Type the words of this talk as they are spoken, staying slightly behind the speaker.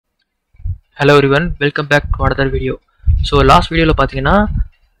Hello everyone, welcome back to another video. So last video la pathina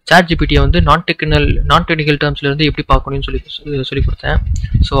ChatGPT வந்து non technical terms la irundhu eppadi paakkanum சொல்லி கொடுத்தேன்.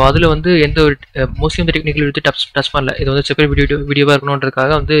 So அதுல வந்து எந்த ஒரு மோஸ்ட்லி இந்த டெக்னிக்கல் எடுத்து டச் பண்ணல. இது வந்து செப்பரேட் வீடியோவா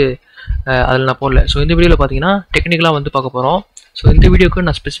இருக்கணும்ன்றதுக்காக வந்து அதுல நான் போடல. So இந்த வீடியோல பாத்தீங்கன்னா டெக்னிக்கலா வந்து பார்க்க போறோம். So இந்த வீடியோக்கு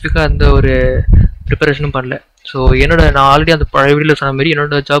நான் ஸ்பெசிஃபிக்கா அந்த ஒரு ப்ரிப்பரேஷனும் பண்ணல. ஸோ நான் ஆல்ரெடி அந்த பழைய வீடியோவில் சொன்ன மாதிரி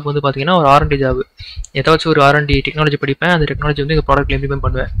என்னோட ஜாப் வந்து பார்த்தீங்கன்னா ஒரு R&D ஜாப். ஏதாச்சும் ஒரு R&D டெக்னாலஜி படிப்பேன், அந்த டெக்னாலஜி வந்து எங்கள் ப்ராடக்ட்ல இம்ப்ளிமெண்ட்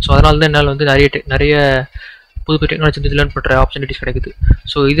பண்ணுவேன். ஸோ அதனால தான் என்னால் வந்து நிறைய புது டெக்னாலஜி வந்து லேர்ன் பண்ணுற ஆப்பர்ச்சுனிட்டிஸ் கிடைக்குது.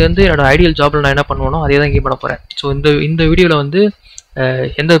 ஸோ இது வந்து என்னோட ஐடியல் ஜாப்ல நான் என்ன பண்ணுவேனோ அதே தான் இங்கே பண்ண போகிறேன். ஸோ இந்த வீடியோவில் வந்து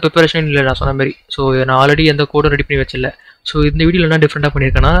எந்த ப்ரிப்பரேஷனும் இல்லை நான் சொன்ன மாதிரி. ஸோ நான் ஆல்ரெடி எந்த கோடும் ரெடி பண்ணி வச்சில்ல. ஸோ இந்த வீடியோவில் என்ன டிஃப்ரெண்ட்டாக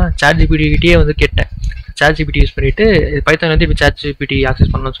பண்ணியிருக்கேன்னா ChatGPT வந்து கேட்டேன். ChatGPT யூஸ் பண்ணிவிட்டு பைத்தான் வந்து இப்போ ChatGPT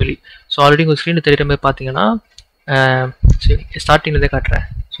ஆக்சஸ் பண்ணணும்னு சொல்லி. ஸோ ஆல்ரெடி உங்கள் ஸ்க்ரீனில் தெரியுற மாதிரி பார்த்தீங்கன்னா சரி ஸ்டார்டிங்லேருந்தே காட்டுறேன்.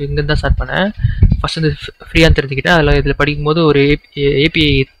 ஸோ இங்கேருந்து தான் ஸ்டார்ட் பண்ணேன். ஃபஸ்ட் வந்து ஃப்ரீயாக தெரிஞ்சுக்கிட்டேன். அதில் இதில் படிக்கும்போது ஒரு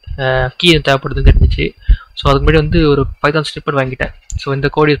API கீ தேவைப்படுதுன்னு தெரிஞ்சிச்சு. ஸோ அதுக்கு முன்னாடி வந்து ஒரு பைத்தான் ஸ்னிப்பெட் வாங்கிட்டேன். ஸோ இந்த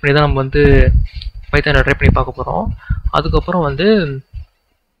கோட் யூஸ் பண்ணி தான் நம்ம வந்து பைத்தானை ட்ரை பண்ணி பார்க்க போகிறோம். அதுக்கப்புறம் வந்து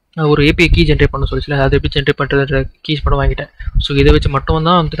ஒரு API கீ ஜென்ரேட் பண்ண சொல்லிச்சுல, அதை எப்படி ஜென்ரேட் பண்ணுறது கீஸ் பண்ண வாங்கிட்டேன். ஸோ இதை வச்சு மட்டும்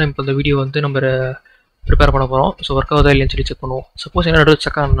தான் வந்து நம்ம இப்போ இந்த வீடியோ வந்து நம்ம ப்ரிப்பேர் பண்ண போகிறோம். ஸோ ஒர்க் ஆகுதா இல்லைன்னு சொல்லி செக் பண்ணுவோம். சப்போஸ் என்ன நடுவில்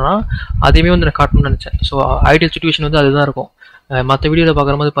செக் ஆகணும்னா அதையுமே வந்து நான் காட்டணும்னு நினச்சேன். ஸோ ஐடியல் சுச்சுவேஷன் வந்து அதுதான் இருக்கும். மற்ற வீடியோவில்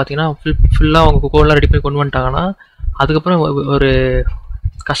பார்க்குற மாதிரி பார்த்தீங்கன்னா ஃபுல்லாக அவங்க கோடெலாம் ரெடி பண்ணி கொண்டு வந்துட்டாங்கன்னா அதுக்கப்புறம் ஒரு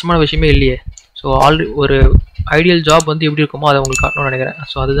கஷ்டமான விஷயமே இல்லையே. ஸோ ஒரு ஐடியல் ஜாப் வந்து எப்படி இருக்குமோ அதை உங்களுக்கு காட்டணும்னு நினைக்கிறேன்.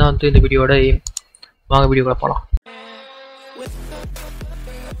 ஸோ அதுதான் வந்து இந்த வீடியோட எய்ம். வாங்க வீடியோக்குள்ள போகலாம்.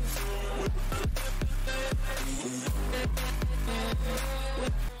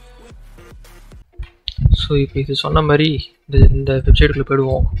 ஸோ இப்போ இது சொன்ன மாதிரி இந்த வெப்சைட்டுக்குள்ளே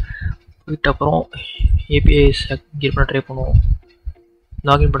போயிடுவோம். போயிட்டு அப்புறம் ஏபிஐஸ் கிரியேட் பண்ண ட்ரை பண்ணுவோம்.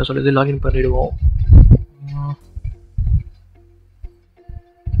 லாகின் பண்ண சொல்லுது, லாகின் பண்ணிவிடுவோம்.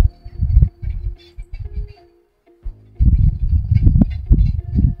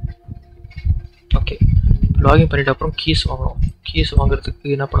 ஓகே, லாகின் பண்ணிவிட்டு அப்புறம் கீஸ் வாங்கணும். கீஸ்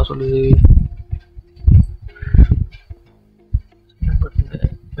வாங்குறதுக்கு என்ன பண்ண சொல்லுது,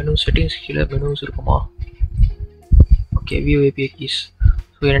 மெனு செட்டிங்ஸ் கீழே மெனுஸ் இருக்குமா. Okay, view API keys.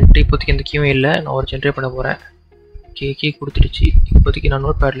 So என்கிட்ட இப்போதைக்கு எந்த கீயும் இல்லை, நான் ஒரு ஜென்ரேட் பண்ண போகிறேன். கீ கொடுத்துடுச்சு. இப்போதைக்கு நான்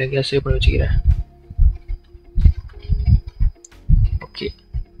நோட் பேடில் எங்கேயா சேவ் பண்ணி வச்சுக்கிறேன். ஓகே,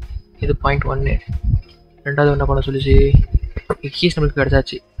 இது பாயிண்ட் 1. ரெண்டாவது என்ன பண்ண சொல்லிச்சு, கீஸ் நம்மளுக்கு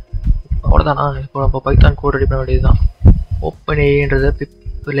கிடச்சாச்சு. அவ்வளோதானா, இப்போ நம்ம பைத்தான் கோட் ரெடி பண்ண வேண்டியது தான். ஓப்பன் ஏன்றதை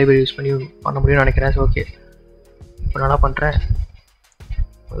லைப்ரரி யூஸ் பண்ண முடியும்னு நினைக்கிறேன். ஸோ ஓகே, இப்போ நான் என்ன பண்ணுறேன்,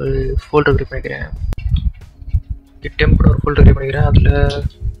 ஒரு ஃபோல்டர் கிரியேட் பண்ணிக்கிறேன். டெம்ப்னு ஒரு ஃபோல்டர் கிரியேட் பண்ணிக்கிறேன். அதில்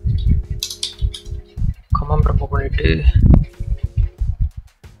கமாண்ட் ப்ராம்ப்ட் ஓப்பன் பண்ணிவிட்டு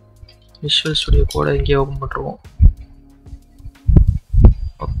விஷுவல் ஸ்டுடியோ கோடை இங்கேயே ஓப்பன் பண்ணுறோம்.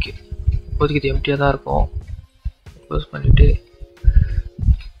 ஓகே, இப்போதைக்கு இது எம்டியாக தான் இருக்கும். க்ளோஸ் பண்ணிவிட்டு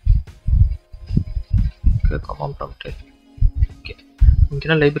கமாண்ட் ப்ராம்ப்ட். ஓகே,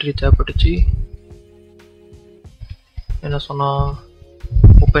 இங்கே லைப்ரரி தேவைப்பட்டுச்சு. என்ன சொன்னால்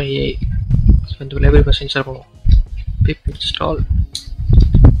ஓப்பன் ஏஐ. ஸோ இந்த லைப்ரரி ஃபஸ்ட் இன்ஸ்டால் பண்ணுவோம். pip install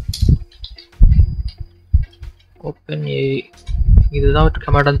open AI. இதுதான்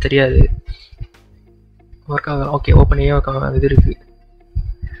கமாண்டான்னு தெரியாது, ஒர்க் ஆகலாம். ஓகே, ஓப்பன் ஏஐ இது இருக்குது.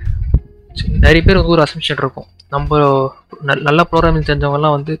 நிறைய பேர் வந்து ஒரு அசம்ஷன் இருக்கும், நம்ம நல்லா ப்ரோக்ராமிங்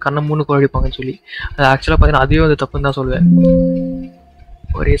தெரிஞ்சவங்கலாம் வந்து கண்ணை மூணு கோடிப்பாங்கன்னு சொல்லி. அது ஆக்சுவலாக பார்த்தீங்கன்னா அதுவே வந்து தப்புன்னு தான் சொல்லுவேன்.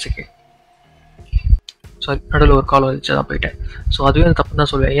 ஒரே செகண்ட், சாரி நடுவில் ஒரு கால் வந்துச்சு, தான் போயிட்டேன். ஸோ அதுவே வந்து தப்புன்னு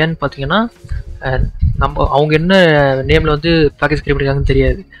தான் சொல்லுவேன். ஏன்னு பார்த்தீங்கன்னா அவங்க என்ன நேமில் வந்து பேக்கேஜ் கிரியேட் பண்ணிருக்காங்கன்னு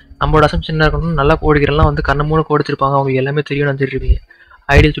தெரியாது. நம்மளோட அசம்ஷன் என்ன இருக்கணும்னா நல்லா கோடிக்கிறலாம் வந்து கண்ணை மூணு கோடிச்சிருப்பாங்க, அவங்க எல்லாமே தெரியும்னு நினச்சிருப்பீங்க.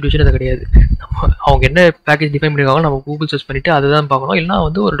 ஐடியல் சுச்சுவேஷன் அது கிடையாது. அவங்க என்ன பேக்கேஜ் டிஃபைன் பண்ணியிருக்காங்க நம்ம கூகுள் சர்ச் பண்ணிவிட்டு அதை தான் பார்க்கணும். இல்லைனா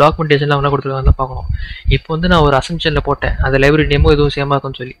வந்து ஒரு டாக்குமெண்டேஷனில் அவங்க கொடுத்துருக்காங்க தான் பார்க்கணும். இப்போ வந்து நான் ஒரு அசம்ஷனில் போட்டேன், அந்த லைப்ரரி நேமும் எதுவும் சேமாக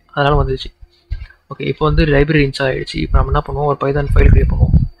இருக்குன்னு சொல்லி, அதனால் வந்துச்சு. ஓகே, இப்போ வந்து லைப்ரரி இன்ஸ்டால் ஆகிடுச்சு. இப்போ நம்ம என்ன பண்ணுவோம், ஒரு பைத்தான் ஃபைல் கிரியேட்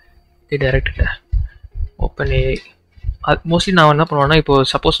பண்ணுவோம். இது டேரெக்டில் ஓப்பன் ஏஐ. அது மோஸ்ட்லி நான் என்ன பண்ணுவேன்னா, இப்போ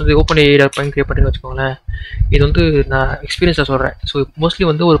சப்போஸ் வந்து ஓப்பன் ஏஐ பாயிண்ட் கிரியேட் பண்ணுறேன்னு வச்சுக்கோங்களேன். இது வந்து நான் எக்ஸ்பீரியன்ஸாக சொல்கிறேன். ஸோ மோஸ்ட்லி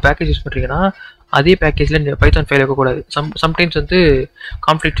வந்து ஒரு பேக்கேஜ் யூஸ் பண்ணுறீங்கன்னா அதே பேக்கேஜில் இந்த பைத்தான் ஃபைல் வைக்கக்கூடாது. சம்டைம்ஸ் வந்து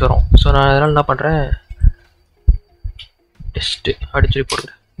கான்ஃப்ளிக்ட் வரும். ஸோ நான் அதனால் என்ன பண்ணுறேன், டெஸ்ட்டு அப்படின்னு சொல்லி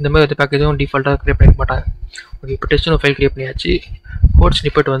போடுறேன். இந்த மாதிரி வந்து பேக்கேஜும் டிஃபால்ட்டாக கிரியேட் பண்ணிக்க மாட்டாங்க. ஓகே, இப்போ டெஸ்ட்டுன்னு ஒரு ஃபைல் கிரியேட் பண்ணியாச்சு. கோட்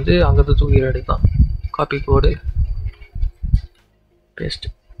ஸ்னிப்பெட் வந்து அங்கேருந்து தூக்கி எடுக்கலாம். Copy code paste.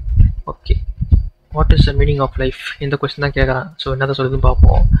 Okay, what is the meaning of life, இந்த கொஸ்டின் தான் கேட்குறேன். ஸோ என்ன தான் சொல்லுதுன்னு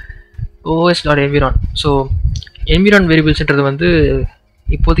பார்ப்போம். OS.environ. ஸோ என்விரான் வேரியபிள்ஸ்ன்றது வந்து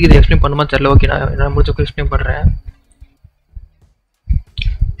இப்போதைக்கு இதை எக்ஸ்பிளைன் பண்ணுமா தெரியல. ஓகே, நான் முடிச்ச எக்ஸ்பிளைன் பண்ணுறேன்.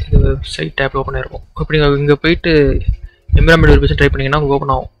 இது சைட் டேப் ஓப்பன் ஆகிருக்கும். அப்படி இங்கே போயிட்டு என்விரான்மெண்ட் வேரியபிள்ஸ் ட்ரை பண்ணிங்கன்னா உங்களுக்கு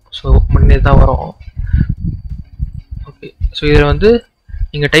ஓப்பன் ஆகும். ஸோ ஓப்பன் பண்ணி தான் வரும். ஓகே, ஸோ இதில் வந்து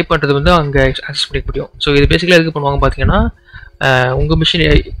நீங்கள் டைப் பண்ணுறது வந்து அங்கே ஆக்சஸ் பண்ணிக்க முடியும். ஸோ இது பேசிக்கலாக எதுக்கு பண்ணுவாங்க பார்த்தீங்கன்னா, உங்கள் மிஷின்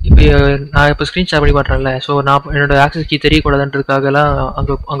இப்போ நான் இப்போ ஸ்க்ரீன் ஷேர் பண்ணி பண்ணுறேன்ல, ஸோ நான் என்னோட ஆக்சஸ் கீ தெரியக்கூடாதுன்றதுக்காகலாம்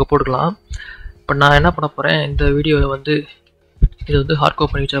அங்கே போட்டுக்கலாம். இப்போ நான் என்ன பண்ண போகிறேன், இந்த வீடியோவில் வந்து இதை வந்து ஹார்ட்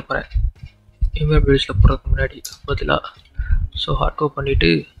கோட் பண்ணி வச்சா போகிறேன் இமெயில் பேஜில் போடுறதுக்கு முன்னாடி பதிலாக. ஸோ ஹார்ட் கோட்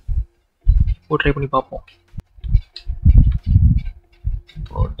பண்ணிவிட்டு இப்போ ட்ரை பண்ணி பார்ப்போம்.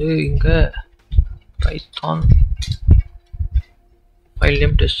 இப்போ வந்து இங்கே Python file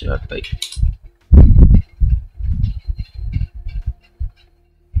name test.py.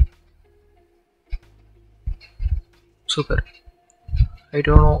 Super. I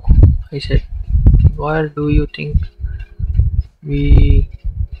don't know. I said, where do you think we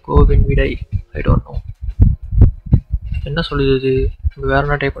go when we die? I don't know. என்ன சொல்லுது இது? வேற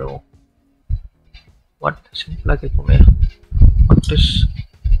என்ன டைப் பண்ணுவோம். வாட் சிம்பிளாக கேட்போமே. What is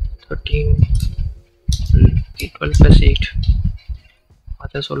 13 12 + 8?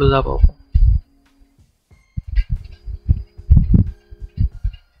 அதை சொல்லுதா பார்ப்போம்.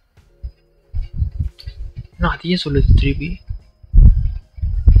 ஆனால் அதையே சொல்லுது திருப்பி.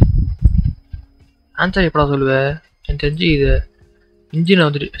 ஆன்சர் எப்படா சொல்லுவேன்? எனக்கு தெரிஞ்சு இதை இன்ஜினை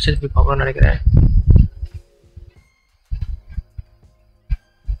வந்து ரிசர்ச் பண்ணி பார்க்கணும்னு நினைக்கிறேன்.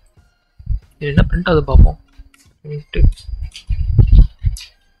 இது என்ன பிரிண்ட் ஆகுது பார்ப்போம்.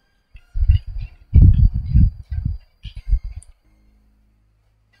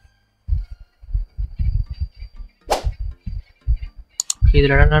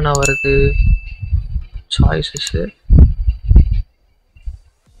 இதில் என்னென்ன வருது? சாய்ஸஸ்ஸு,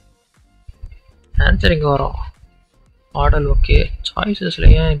 ஆன்சர் இங்கே வரும், மாடல். ஓகே,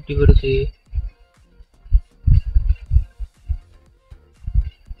 சாய்ஸஸில் ஏன் இப்படி வருது?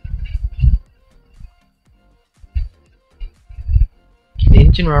 இந்த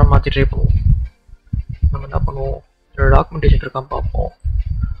இன்ஜின் வேணால் மாற்றி ட்ரை பண்ணுவோம். நம்ம என்ன பண்ணுவோம், இதோட டாக்குமெண்டேஷன் இருக்கான்னு பார்ப்போம்.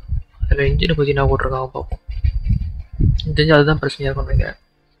 அதில் இன்ஜினை பற்றி என்ன போட்டிருக்காங்க பார்ப்போம். தெரிஞ்சு அதுதான் பிரச்சனையாக இருக்கும் நினைக்கிறேன்.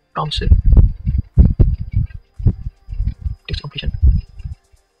 ப்ராம்ப்ட்ஸு, டெக்ஸ்ட் கம்ப்ளீஷன்,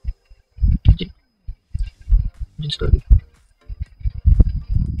 இன்ஜின் ஸ்டோரி.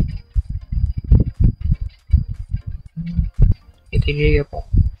 இதையே கேட்போம்.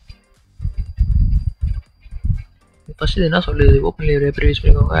 ஃபர்ஸ்ட் இது என்ன சொல்லுது? ஓப்பன் லேயர் எப்படி யூஸ்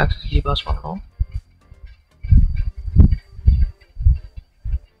பண்ணிக்கோங்க, ஆக்சஸ் கீ பாஸ் பண்ணணும்.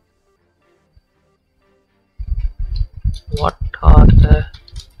 What are the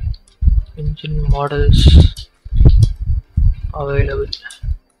engine models available?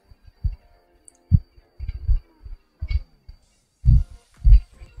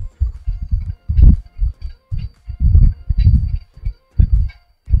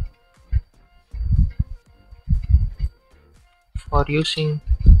 For using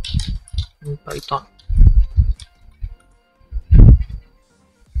in Python.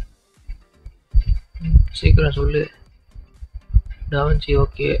 சீக்கிரம் சொல்லு. டாவின்சி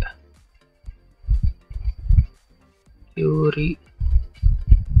ஓகே, ஃபியூரி,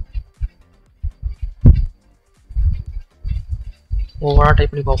 ஒவ்வொன்றா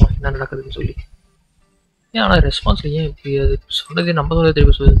டைப் பண்ணி பார்ப்போம் என்ன நடக்குதுன்னு சொல்லி. ஏன் ஆனால் ரெஸ்பான்ஸில் ஏன் இப்படி அது சொன்னதே நம்ம சொன்னதே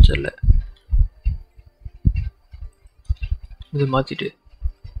திருப்பி சொல்லிச்சு இல்லை. இது மாற்றிட்டு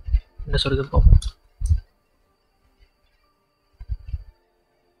என்ன சொல்லுதுன்னு பார்ப்போம்.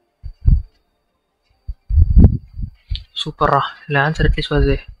 சூப்பரா, இல்லை ஆன்சர் அட்லீஸ்ட்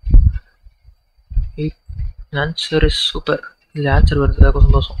வருது. Answer is super. இதில் ஆன்சர் வருது, அதாக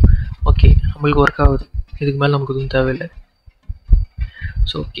சந்தோஷம். ஓகே, நம்மளுக்கு ஒர்க் ஆகுது. இதுக்கு மேலே நமக்கு எதுவும் தேவையில்லை.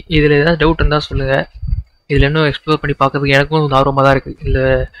 ஸோ ஓகே, இதில் ஏதாவது டவுட் இருந்தால் சொல்லுங்கள். இதில் இன்னும் எக்ஸ்ப்ளோர் பண்ணி பார்க்கறதுக்கு எனக்கும் கொஞ்சம் ஆர்வமாக தான் இருக்குது. இல்லை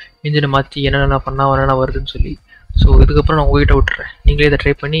இன்ஜினை மாற்றி என்னென்ன பண்ணால் என்னென்ன வருதுன்னு சொல்லி. ஸோ இதுக்கப்புறம் நான் உங்கள்கிட்ட விட்டுறேன். நீங்களே இதை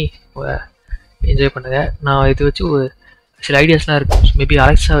ட்ரை பண்ணி என்ஜாய் பண்ணுங்கள். நான் இதை வச்சு சில ஐடியாஸ்லாம் இருக்குது. ஸோ மேபி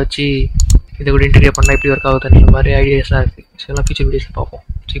அலெக்ஸா வச்சு இதை கூட இன்டீரியர் பண்ணால் எப்படி ஒர்க் ஆகுதுன்ற மாதிரி ஐடியாஸ்லாம் இருக்குது. ஸோ எல்லாம் ஃபியூச்சர் வீடியோஸில் பார்ப்போம்.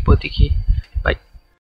 ஸோ இப்போதைக்கு